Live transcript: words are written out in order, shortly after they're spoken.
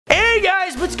Hey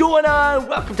guys, what's going on?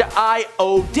 Welcome to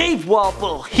I.O. Dave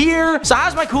Waffle here. So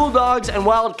how's my cool dogs and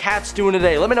wild cats doing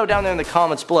today? Let me know down there in the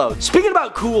comments below. Speaking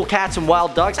about cool cats and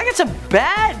wild dogs, I got some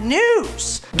bad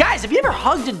news. Guys, have you ever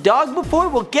hugged a dog before?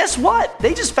 Well, guess what?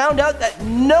 They just found out that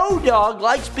no dog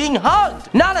likes being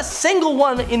hugged. Not a single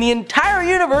one in the entire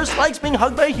universe likes being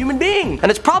hugged by a human being. And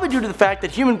it's probably due to the fact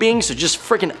that human beings are just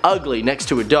freaking ugly next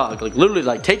to a dog. Like literally,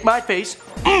 like take my face,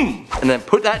 and then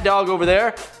put that dog over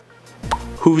there.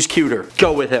 Who's cuter?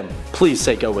 Go with him. Please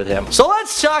say go with him. So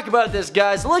let's talk about this,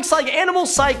 guys. It looks like animal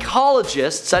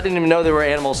psychologists, I didn't even know they were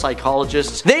animal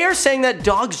psychologists, they are saying that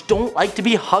dogs don't like to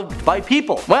be hugged by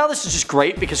people. Well, this is just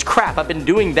great because crap, I've been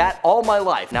doing that all my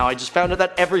life. Now I just found out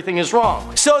that everything is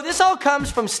wrong. So this all comes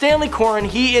from Stanley Coren.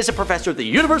 He is a professor at the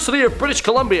University of British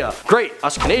Columbia. Great,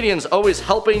 us Canadians always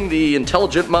helping the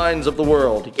intelligent minds of the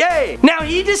world. Yay! Now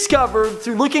he discovered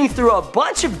through looking through a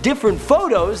bunch of different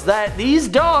photos that these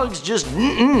dogs just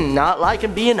not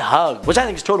liking being hugged, which I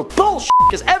think is total bullshit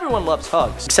because everyone loves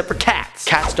hugs except for cats.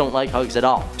 Cats don't like hugs at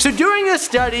all. So during this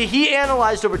study, he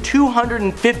analyzed over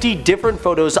 250 different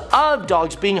photos of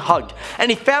dogs being hugged,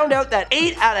 and he found out that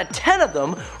 8 out of 10 of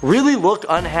them really look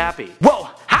unhappy. Whoa!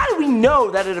 How do we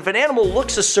know that if an animal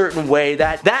looks a certain way,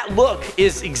 that look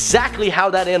is exactly how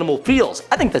that animal feels?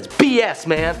 I think that's BS,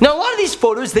 man. Now, a lot of these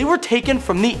photos, they were taken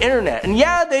from the internet. And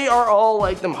yeah, they are all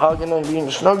like them hugging and being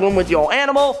snuggling with your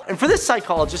animal. And for this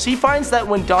psychologist, he finds that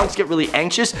when dogs get really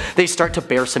anxious, they start to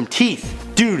bare some teeth.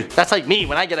 Dude, that's like me.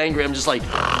 When I get angry, I'm just like,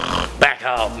 back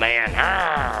up, man.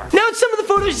 Now, in some of the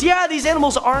photos, yeah, these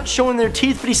animals aren't showing their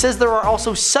teeth, but he says there are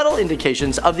also subtle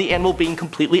indications of the animal being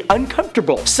completely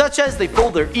uncomfortable, such as they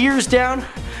fold their ears down.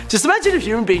 Just imagine if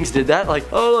human beings did that, like,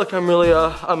 oh look, I'm really,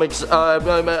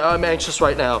 I'm anxious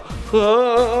right now.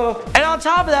 And on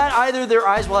top of that, either their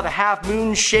eyes will have a half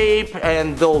moon shape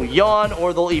and they'll yawn,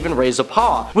 or they'll even raise a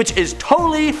paw, which is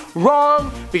totally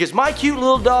wrong because my cute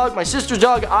little dog, my sister's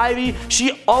dog, Ivy,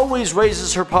 she always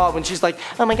raises her paw when she's like,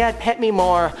 oh my god, pet me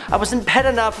more. I wasn't pet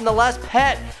enough in the last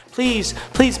pet. Please,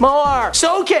 please more.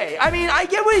 So okay, I mean, I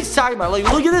get what he's talking about. Like,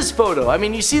 look at this photo. I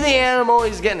mean, you see the animal,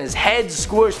 he's getting his head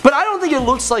squished, but I don't think it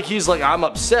looks like he's like, I'm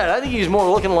upset. I think he's more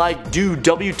looking like, dude,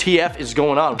 WTF is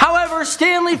going on. However,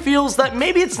 Stanley feels that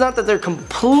maybe it's not that they're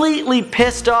completely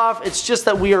pissed off, it's just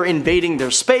that we are invading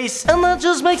their space, and that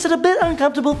just makes it a bit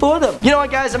uncomfortable for them. You know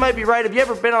what, guys, I might be right. Have you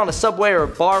ever been on a subway or a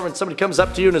bar when somebody comes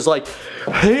up to you and is like,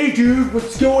 hey dude,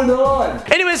 what's going on?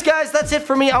 Anyways, guys, that's it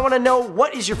for me. I want to know,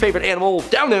 what is your favorite animal?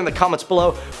 Down there in the comments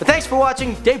below. But thanks for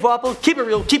watching. Dave Waffle. Keep it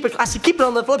real, keep it classy, keep it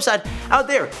on the flip side out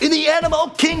there in the animal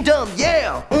kingdom.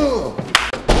 Yeah!